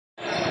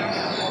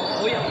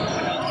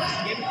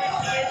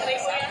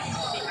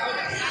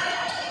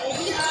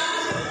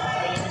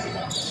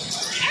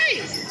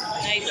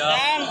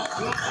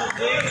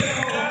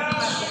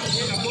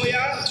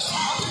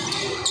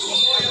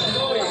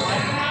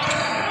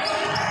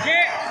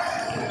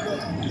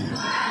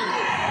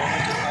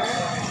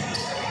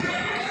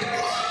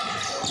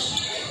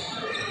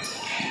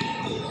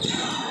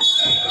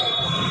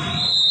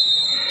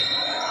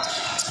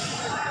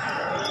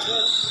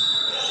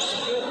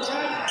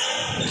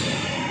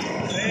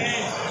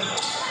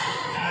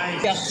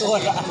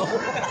Wala ako.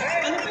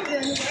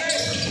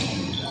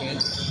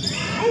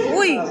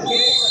 Uy!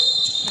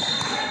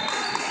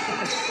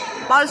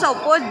 Paul sa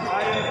upod.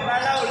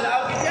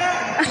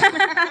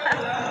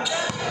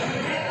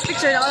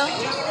 Picture na ako.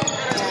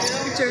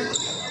 Picture.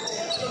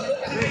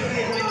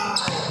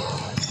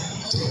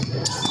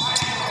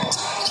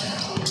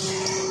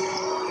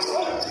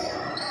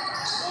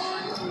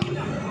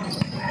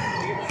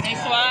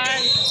 Next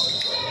one.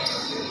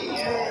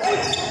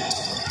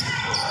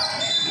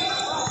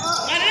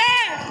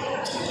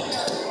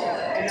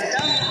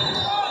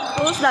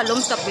 Terus dalam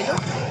stop itu.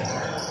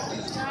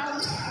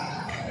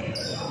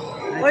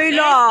 Uy,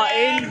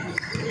 lain.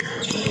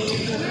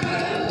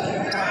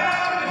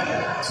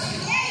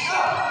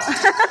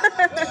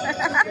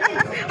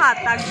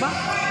 Hatag ba?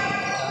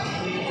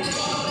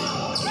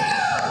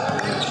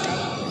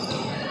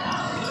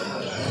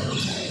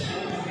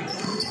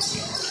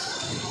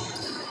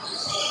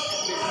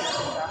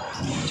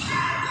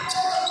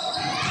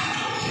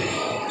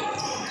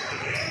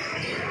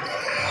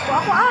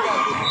 Ako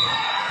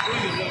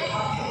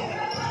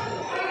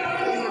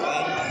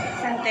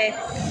Sante.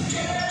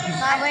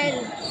 Tawel.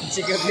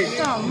 Sikapin.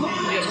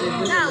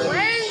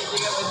 Tawel.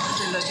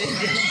 Sila din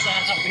sa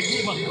kapit ni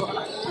Magwa.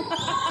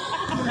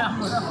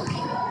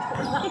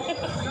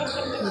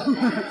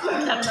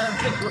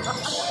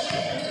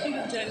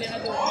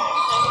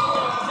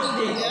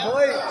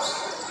 Boy.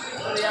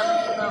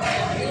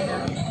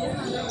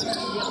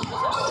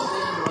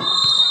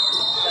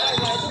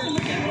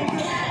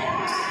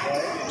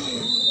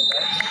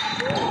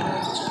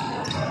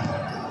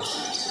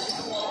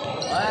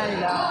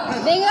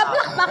 Di nga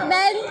plakpak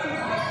din.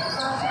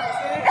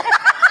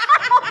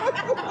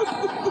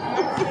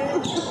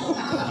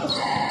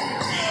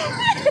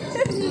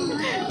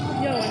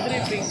 Yo,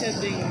 dripping siya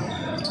ding.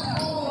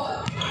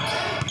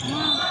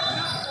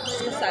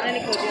 Sana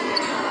ni ko din.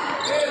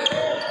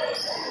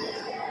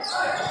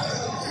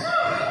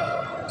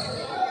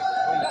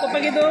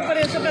 Kapag ito pa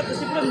rin sa plato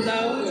si from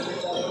down.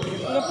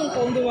 Ano pong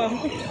kondo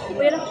ako?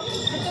 Pero,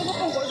 Ito ba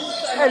pong kondo?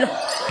 hello.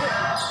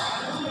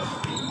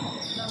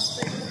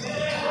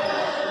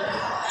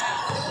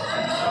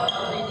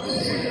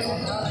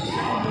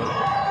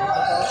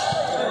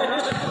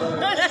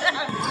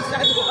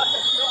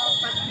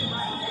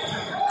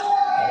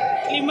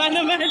 Lima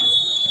naman.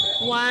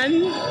 1,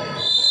 2,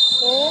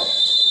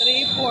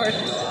 3, 4.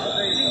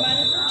 Lima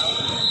naman.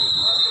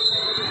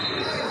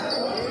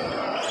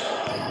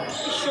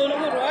 Show na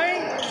mo, Roy.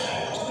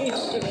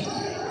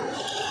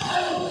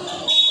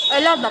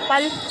 Ala,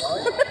 bapal.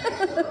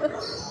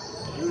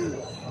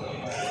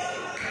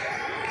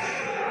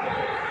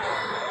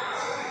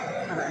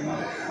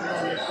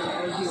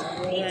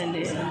 Yan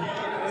eh.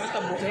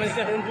 Tabok na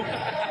siya rin.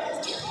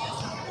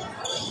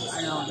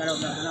 Ano.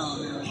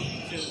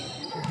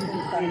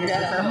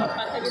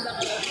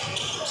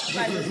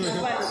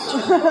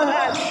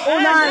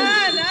 Unan!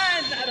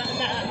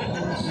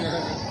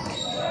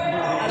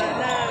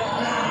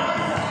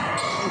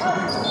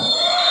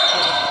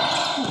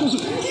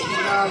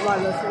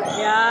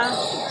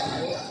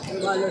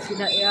 Balo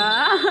sila ya.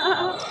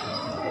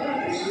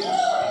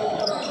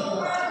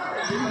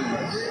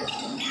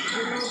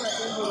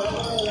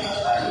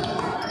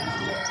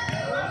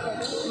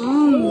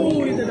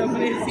 Ito na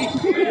presi.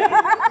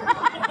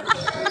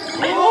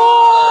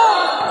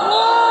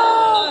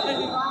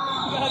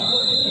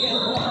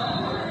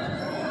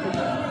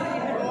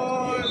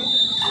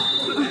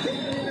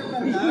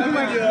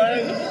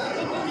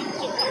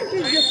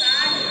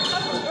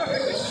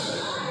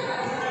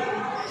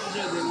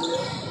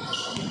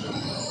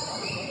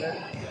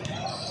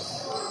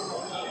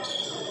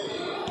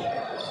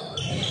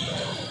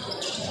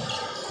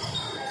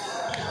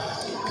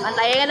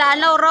 Antayin na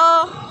ano, Ro.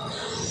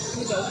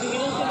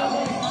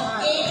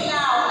 Game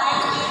now,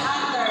 19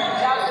 under,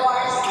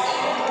 Jaguars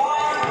in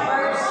 1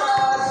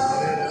 versus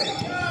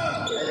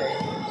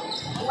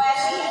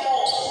West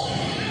Coast.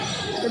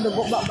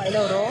 Tudubok ba ba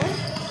ilaw, Ro?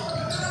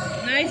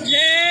 Nice,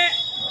 Je!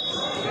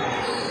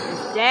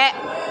 Je.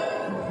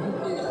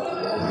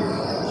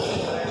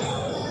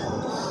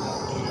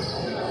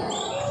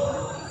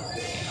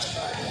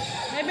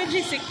 May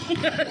bejisik.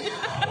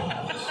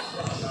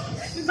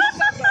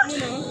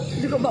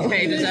 Hindi ko ba?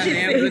 Ay, ito sana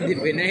yung blood di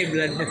pinay,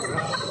 blood na.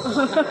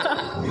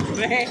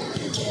 Wey.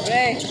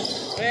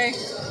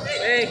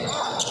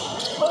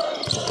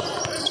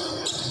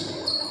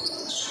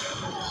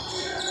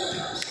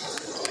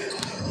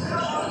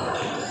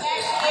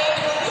 Next game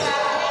will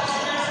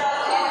be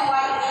happening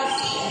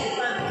versus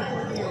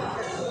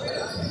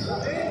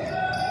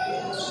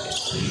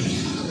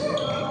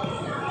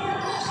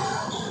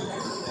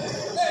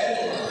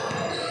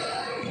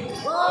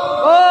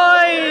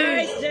Oy!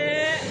 Nice, Je!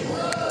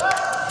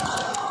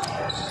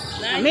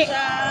 Ami.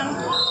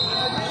 Nice,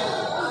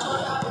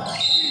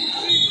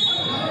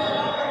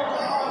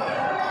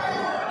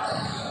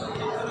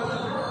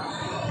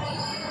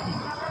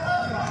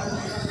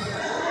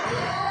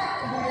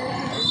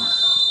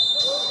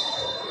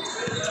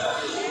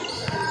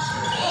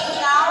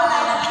 now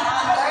 19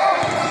 under,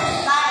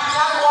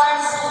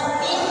 Jaguars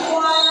in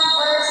 1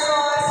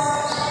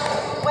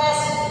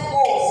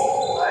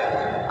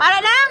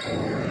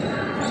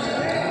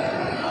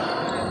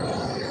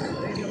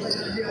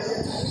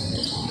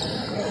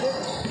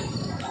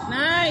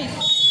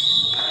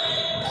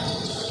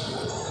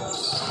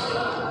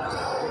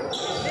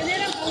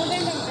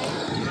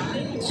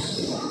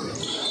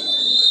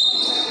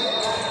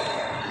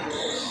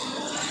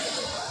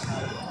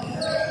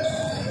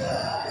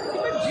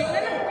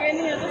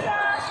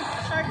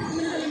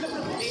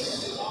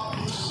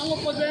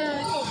 umupod na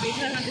ito.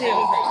 Base na natin.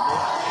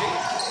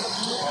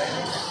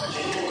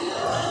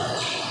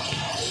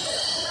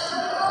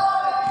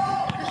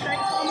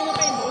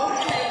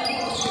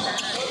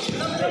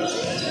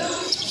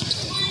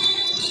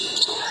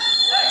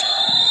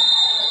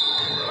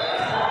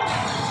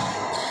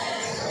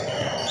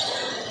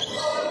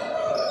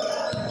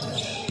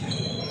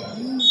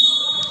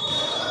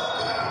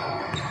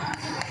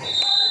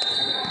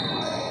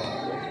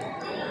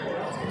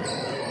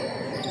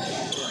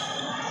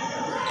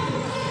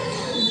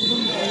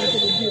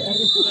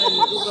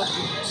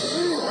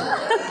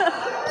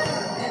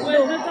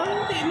 Well, the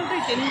time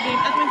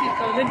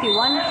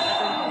 21.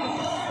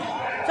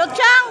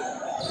 Sochang!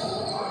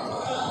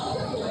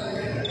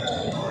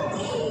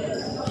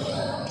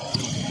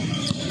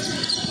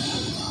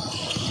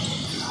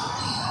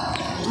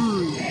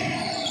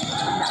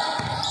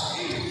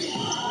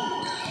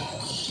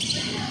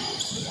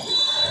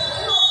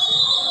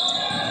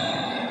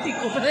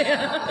 Siko pa na yan.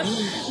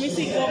 May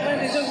siko pa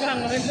na isang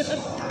bangon.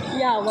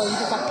 Yawang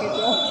sa sakit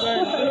yun.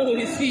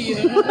 Pero siya.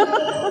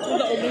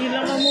 Wala, uloy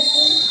lang mo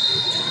po.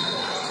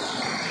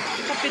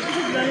 Kapit ko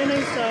sa na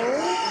isaw.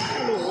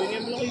 Uloy, nga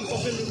mo yung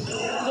kapit.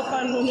 Ito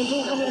paano na ito.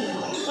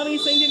 Parang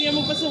isa hindi niya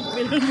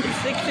magpasupil. May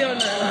seksyon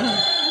na.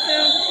 Isa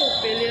yung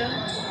pasupil yan.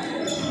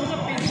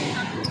 Kapit.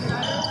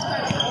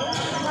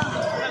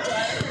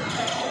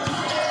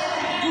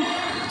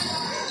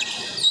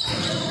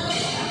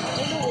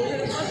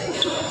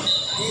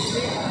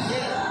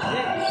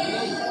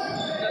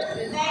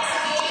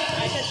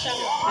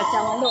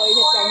 Kacang ano,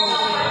 init ka mo.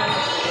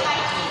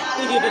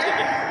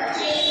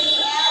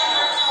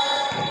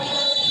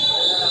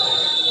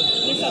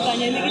 Isa ba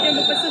niya, hindi ka niya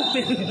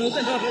magpasupil.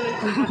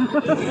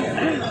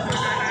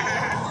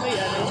 Ay,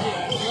 ano.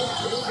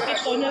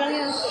 Ito niya lang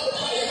yan.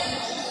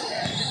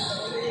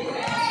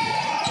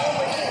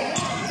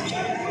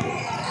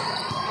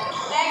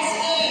 Next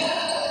game,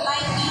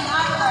 19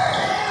 under,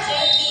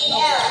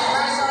 JPL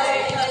versus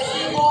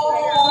Casino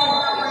for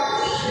number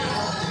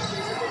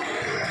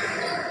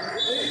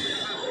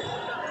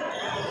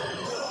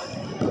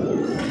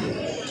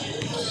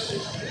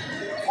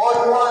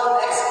 4-1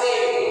 next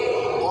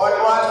game.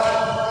 4-1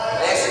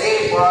 next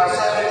game for our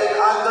 17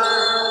 under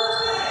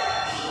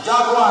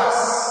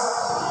Jaguars.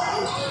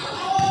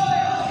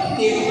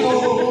 Team 2.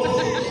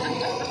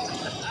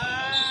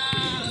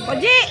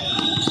 Oji!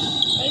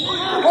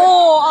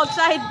 Oh,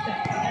 outside.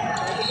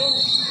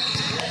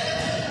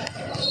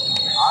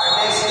 Our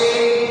next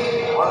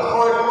game on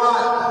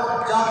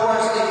 4-1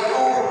 Jaguars Team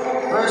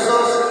 2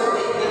 versus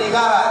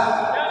Inigaran.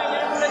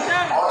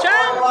 On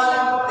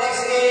 4-1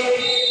 next game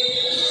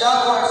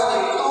Jaguars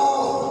Team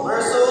 2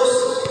 versus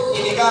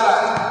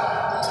Inigaran.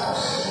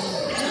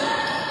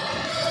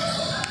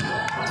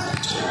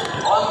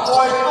 On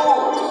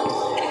 4-2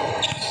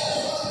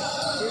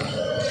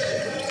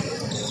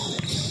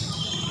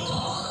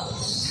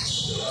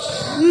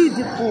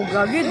 Di po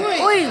gagid.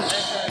 Uy!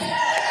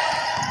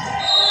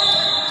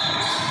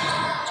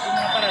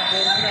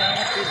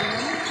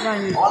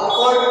 Yan. on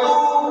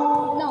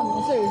 4-2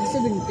 Naman, sir.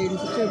 17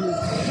 sa service.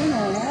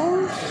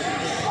 Ano?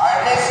 Our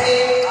next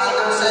game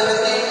under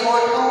 17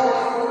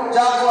 4-2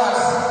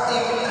 Jaguars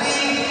Team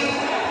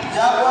 3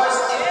 Jaguars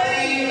Team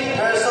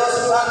 3 versus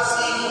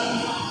Fancy.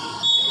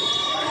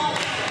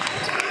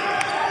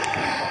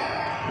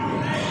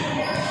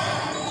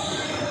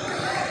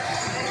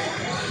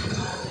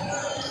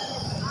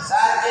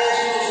 Sanchez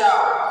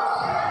Luciao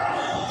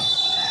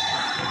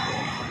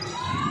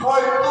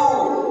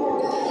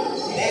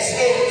 4-2 next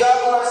game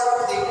Jaguars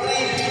Team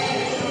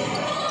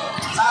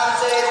 3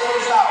 Sanchez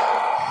Luciao.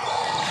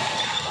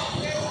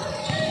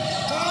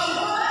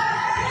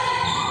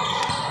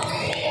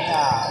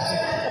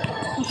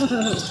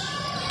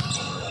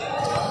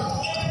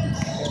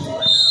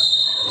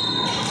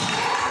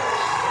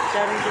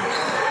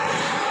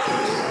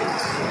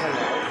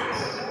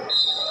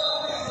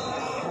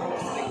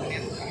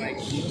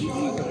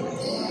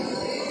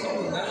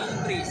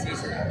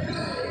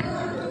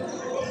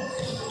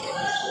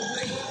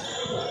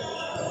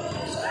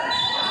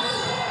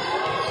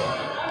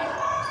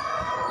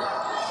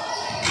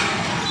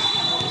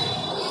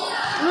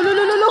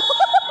 Lululululu.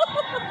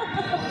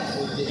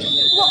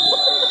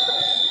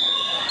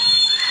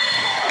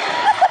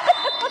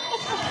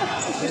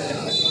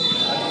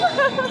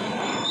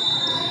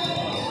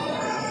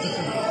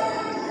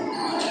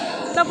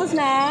 Tapos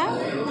na?